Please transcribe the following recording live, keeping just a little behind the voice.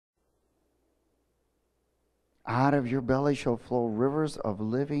Out of your belly shall flow rivers of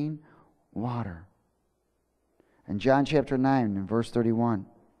living water. In John chapter 9 and verse 31.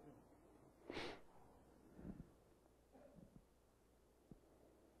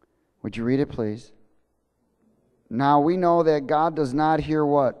 Would you read it, please? Now we know that God does not hear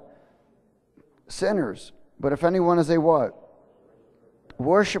what? Sinners. But if anyone is a what?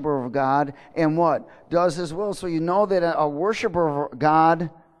 Worshiper of God, and what? Does his will. So you know that a worshiper of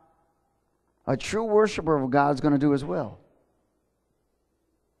God, a true worshiper of God, is going to do his will.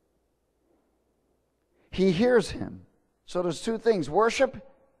 He hears him. So there's two things: worship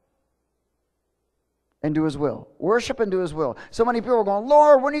and do his will. Worship and do his will. So many people are going,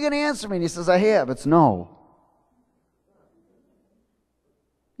 Lord, when are you going to answer me? And he says, I have. It's no.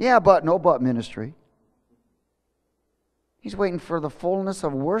 Yeah, but no but ministry. He's waiting for the fullness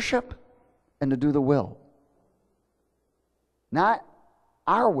of worship and to do the will. Not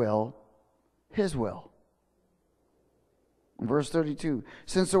our will, his will. In verse 32,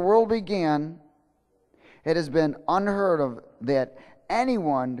 since the world began, it has been unheard of that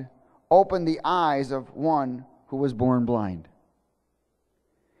anyone opened the eyes of one who was born blind.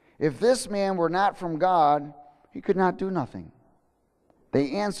 If this man were not from God, he could not do nothing.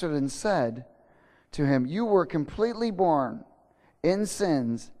 They answered and said to him, you were completely born in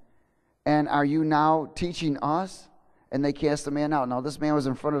sins, and are you now teaching us? And they cast the man out. Now this man was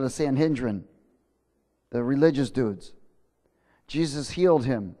in front of the Sanhedrin, the religious dudes. Jesus healed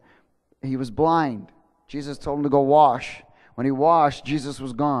him. He was blind. Jesus told him to go wash. When he washed, Jesus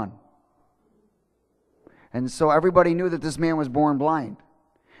was gone. And so everybody knew that this man was born blind.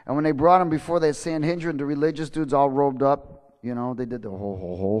 And when they brought him before that Sanhedrin, the religious dudes all robed up, you know, they did the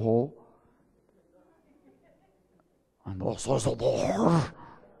ho. And thus says the Lord.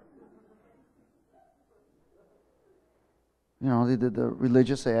 You know, they did the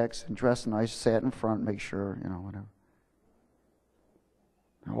religious acts and dressed nice, sat in front, make sure, you know, whatever.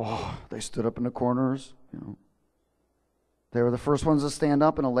 Oh, they stood up in the corners, you know. They were the first ones to stand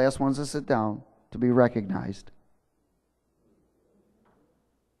up and the last ones to sit down to be recognized.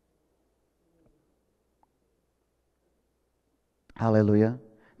 Hallelujah.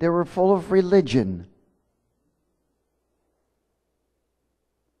 They were full of religion,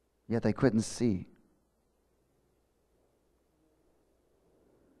 yet they couldn't see.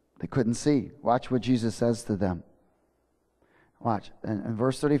 They couldn't see. Watch what Jesus says to them. Watch, in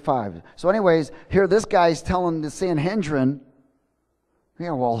verse 35. So anyways, here this guy's telling the Sanhedrin,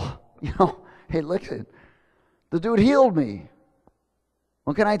 yeah, well, you know, hey, look, the dude healed me.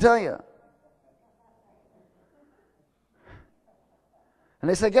 What can I tell you? And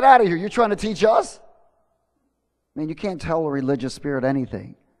they say, get out of here. You're trying to teach us? I mean, you can't tell a religious spirit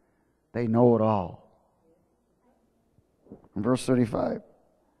anything. They know it all. In verse 35.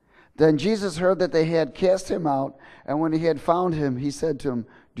 Then Jesus heard that they had cast him out, and when he had found him, he said to him,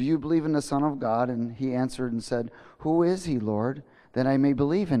 do you believe in the Son of God? And he answered and said, who is he, Lord, that I may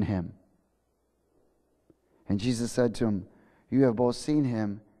believe in him? And Jesus said to him, you have both seen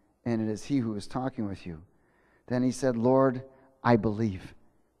him, and it is he who is talking with you. Then he said, Lord, I believe.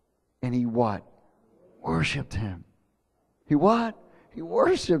 And he what? Worshipped him. He what? He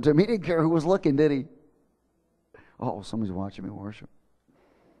worshipped him. He didn't care who was looking, did he? Oh, somebody's watching me worship.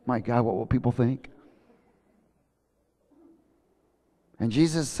 My God, what will people think? And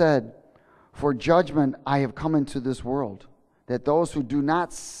Jesus said, for judgment I have come into this world, that those who do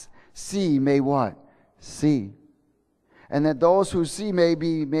not see may what? See. And that those who see may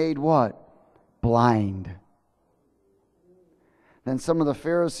be made what? Blind. Then some of the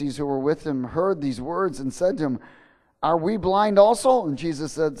Pharisees who were with him heard these words and said to him, are we blind also? And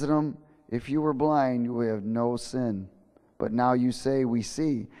Jesus said to them, if you were blind, you would have no sin. But now you say, we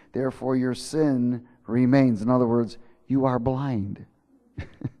see. Therefore your sin remains. In other words, you are blind.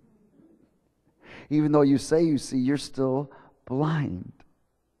 Even though you say you see, you're still blind.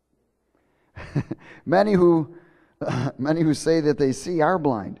 Many who say that they see are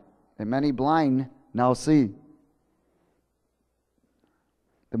blind, and many blind now see.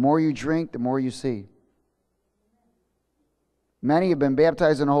 The more you drink, the more you see. Many have been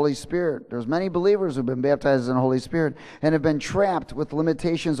baptized in the Holy Spirit. There's many believers who have been baptized in the Holy Spirit and have been trapped with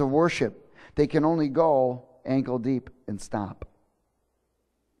limitations of worship. They can only go ankle deep and stop.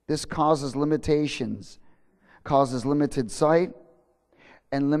 This causes limitations, causes limited sight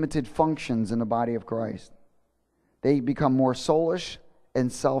and limited functions in the body of Christ. They become more soulish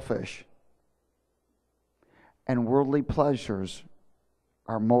and selfish. And worldly pleasures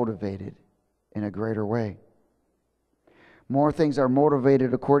are motivated in a greater way. More things are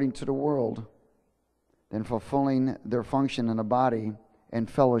motivated according to the world than fulfilling their function in the body and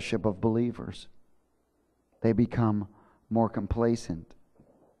fellowship of believers. they become more complacent.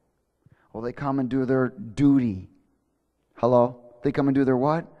 Well, they come and do their duty. Hello? They come and do their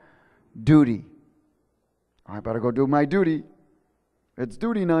what? Duty. I better go do my duty. It's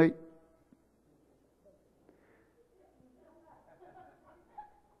duty night.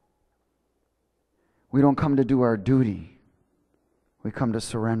 We don't come to do our duty. We come to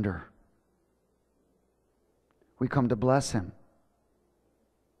surrender. We come to bless Him.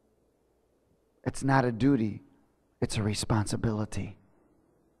 It's not a duty. It's a responsibility.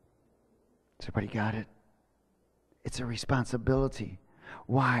 Has everybody got it? It's a responsibility.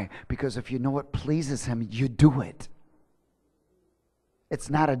 Why? Because if you know what pleases Him, you do it. It's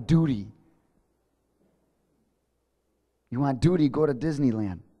not a duty. You want duty, go to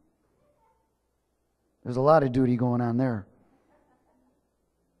Disneyland. There's a lot of duty going on there.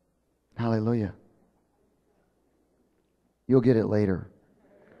 Hallelujah. You'll get it later.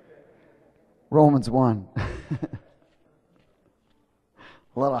 Romans 1.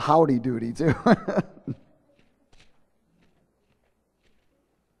 A lot of howdy doody too.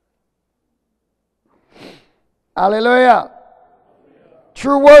 Hallelujah.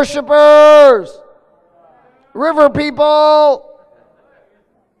 True worshipers. River people.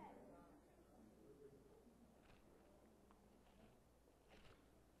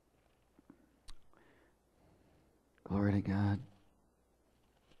 Glory to God.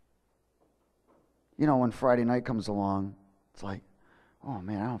 You know, when Friday night comes along, it's like, oh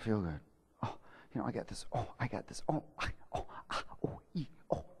man, I don't feel good. Oh, you know, I got this. Oh, I got this. Oh, oh, ah, oh,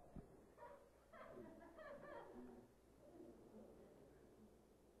 oh.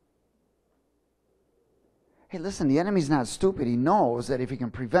 Hey, listen, the enemy's not stupid. He knows that if he can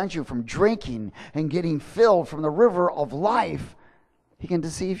prevent you from drinking and getting filled from the river of life, he can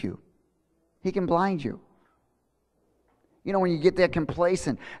deceive you. He can blind you. You know, when you get that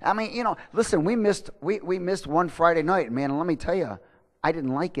complacent. I mean, you know, listen, we missed one Friday night, man, and let me tell you, I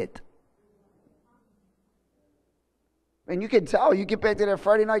didn't like it. And you can tell, you get back to that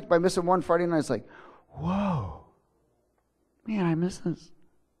Friday night by missing one Friday night, it's like, whoa, man, I miss this.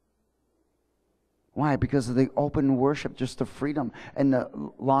 Why? Because of the open worship, just the freedom and the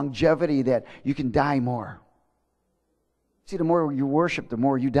longevity that you can die more. See, the more you worship, the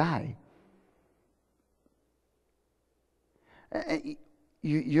more you die.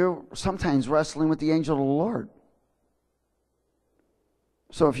 You're sometimes wrestling with the angel of the Lord.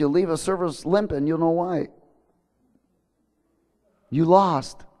 So if you leave a service limping, you'll know why. You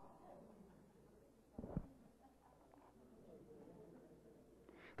lost.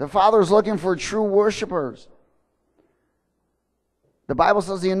 The Father's looking for true worshipers. The Bible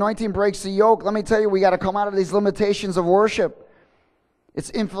says the anointing breaks the yoke. Let me tell you, we got to come out of these limitations of worship. It's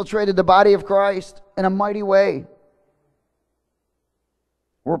infiltrated the body of Christ in a mighty way.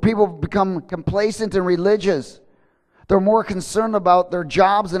 Where people become complacent and religious. They're more concerned about their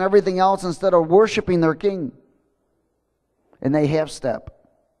jobs and everything else instead of worshiping their King. And they half-step.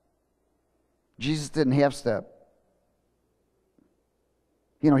 Jesus didn't half-step.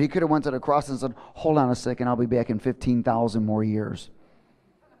 You know, he could have went to the cross and said, hold on a second, I'll be back in 15,000 more years.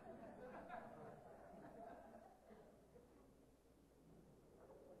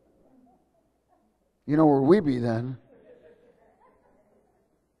 You know where we'd be then.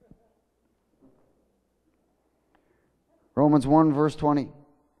 Romans 1 verse 20.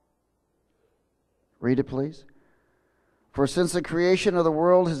 Read it, please. For since the creation of the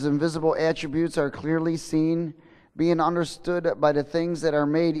world, His invisible attributes are clearly seen, being understood by the things that are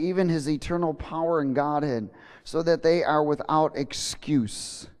made, even His eternal power and Godhead, so that they are without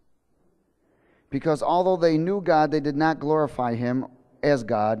excuse. Because although they knew God, they did not glorify Him as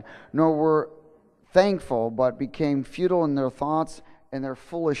God, nor were thankful, but became futile in their thoughts, and their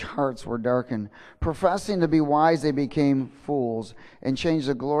foolish hearts were darkened. Professing to be wise, they became fools, and changed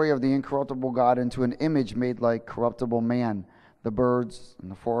the glory of the incorruptible God into an image made like corruptible man, the birds,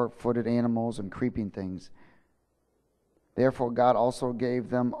 and the four-footed animals, and creeping things. Therefore God also gave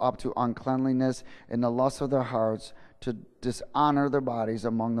them up to uncleanliness in the lust of their hearts, to dishonor their bodies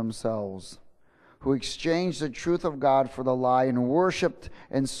among themselves, who exchanged the truth of God for the lie, and worshipped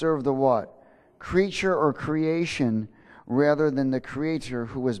and served the what? Creature or creation, rather than the Creator,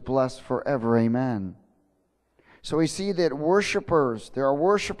 who is blessed forever. Amen. So we see that there are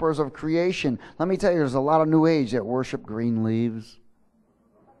worshipers of creation. Let me tell you, there's a lot of New Age that worship green leaves.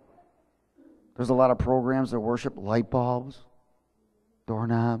 There's a lot of programs that worship light bulbs,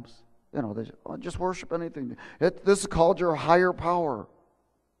 doorknobs. You know, they just worship anything. This is called your higher power.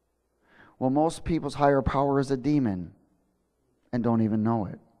 Well, most people's higher power is a demon and don't even know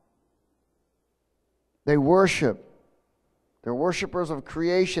it. They worship They're worshipers of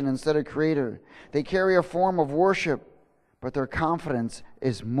creation instead of creator. They carry a form of worship, but their confidence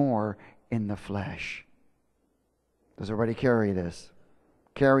is more in the flesh. Does everybody carry this?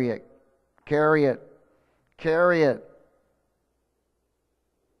 Carry it. Carry it. Carry it.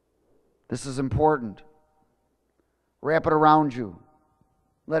 This is important. Wrap it around you.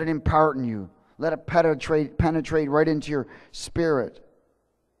 Let it impart in you. Let it penetrate right into your spirit.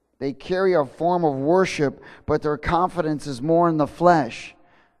 They carry a form of worship, but their confidence is more in the flesh.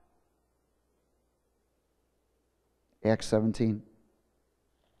 Acts 17.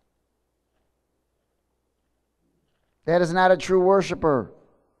 That is not a true worshiper.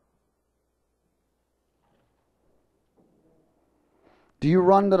 Do you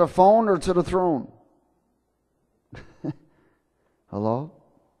run to the phone or to the throne? Hello?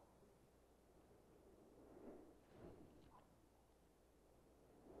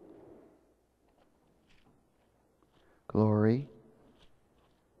 Glory.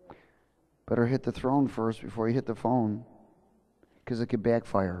 Better hit the throne first before you hit the phone, because it could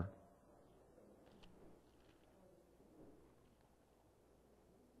backfire.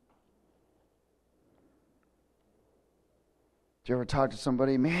 Did you ever talk to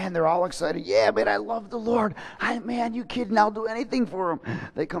somebody, man, they're all excited. Yeah, man, I love the Lord. Man, you kidding? I'll do anything for them.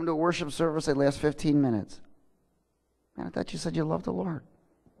 They come to a worship service, they last 15 minutes. Man, I thought you said you love the Lord.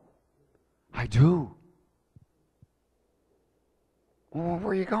 I do. Well,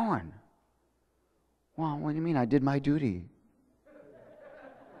 where are you going? Well, what do you mean? I did my duty.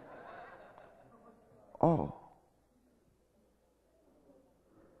 Oh.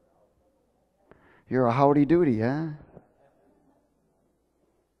 You're a howdy doody, huh?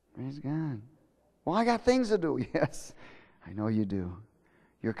 Praise God. Well, I got things to do. Yes, I know you do.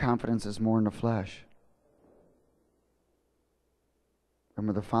 Your confidence is more in the flesh.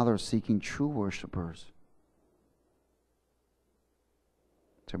 Remember, the Father is seeking true worshipers.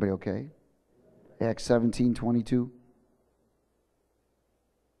 Is everybody okay? Acts 17:22.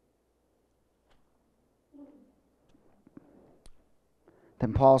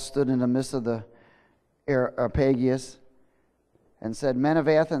 Then Paul stood in the midst of the Areopagus and said, Men of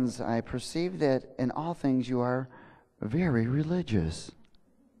Athens, I perceive that in all things you are very religious.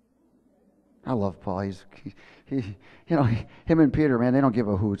 I love Paul. He him and Peter, man, they don't give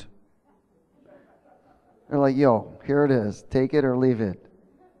a hoot. They're like, yo, here it is. Take it or leave it.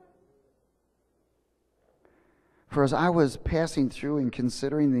 For as I was passing through and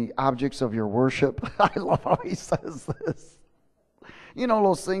considering the objects of your worship, I love how he says this. You know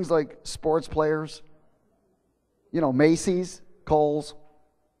those things like sports players? You know, Macy's, Kohl's,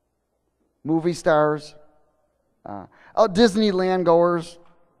 movie stars, Disneyland goers,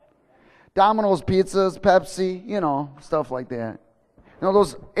 Domino's Pizzas, Pepsi, you know, stuff like that. You know,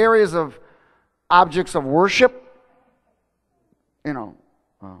 those areas of objects of worship, you know,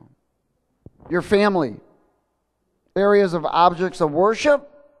 your family, areas of objects of worship,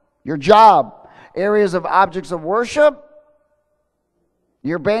 your job, areas of objects of worship,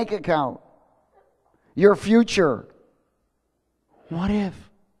 your bank account, your future. What if?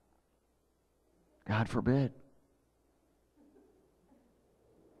 God forbid.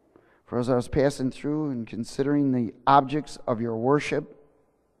 For as I was passing through and considering the objects of your worship,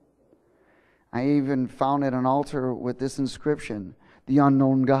 I even found at an altar with this inscription, the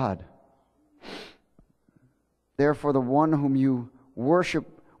unknown God. Therefore, the one whom you worship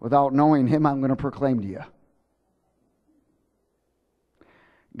without knowing him, I'm going to proclaim to you.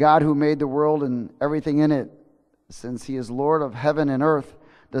 God who made the world and everything in it, since he is Lord of heaven and earth,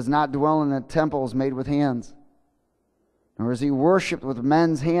 does not dwell in the temples made with hands, nor is he worshipped with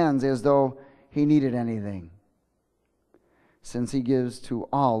men's hands as though he needed anything, since he gives to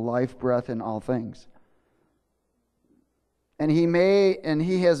all life, breath, and all things. And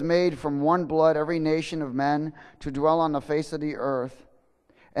he has made from one blood every nation of men to dwell on the face of the earth,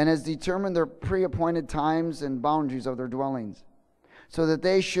 and has determined their pre-appointed times and boundaries of their dwellings, so that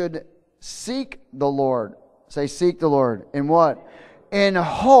they should seek the Lord. Say, seek the Lord. In what? In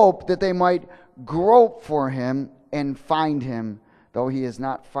hope that they might grope for him and find him, though he is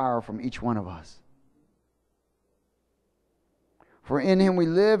not far from each one of us. For in him we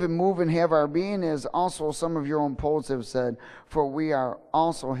live and move and have our being, as also some of your own poets have said, for we are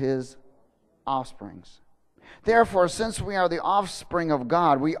also his offsprings. Therefore, since we are the offspring of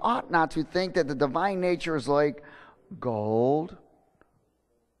God, we ought not to think that the divine nature is like gold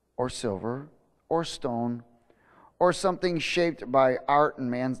or silver or stone or something shaped by art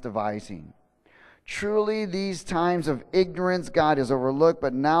and man's devising. Truly, these times of ignorance God has overlooked,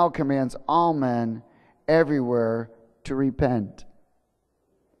 but now commands all men everywhere to repent.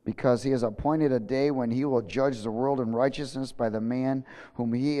 because he has appointed a day when he will judge the world in righteousness by the man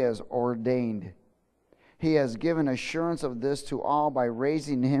whom he has ordained. He has given assurance of this to all by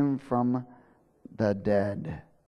raising him from the dead."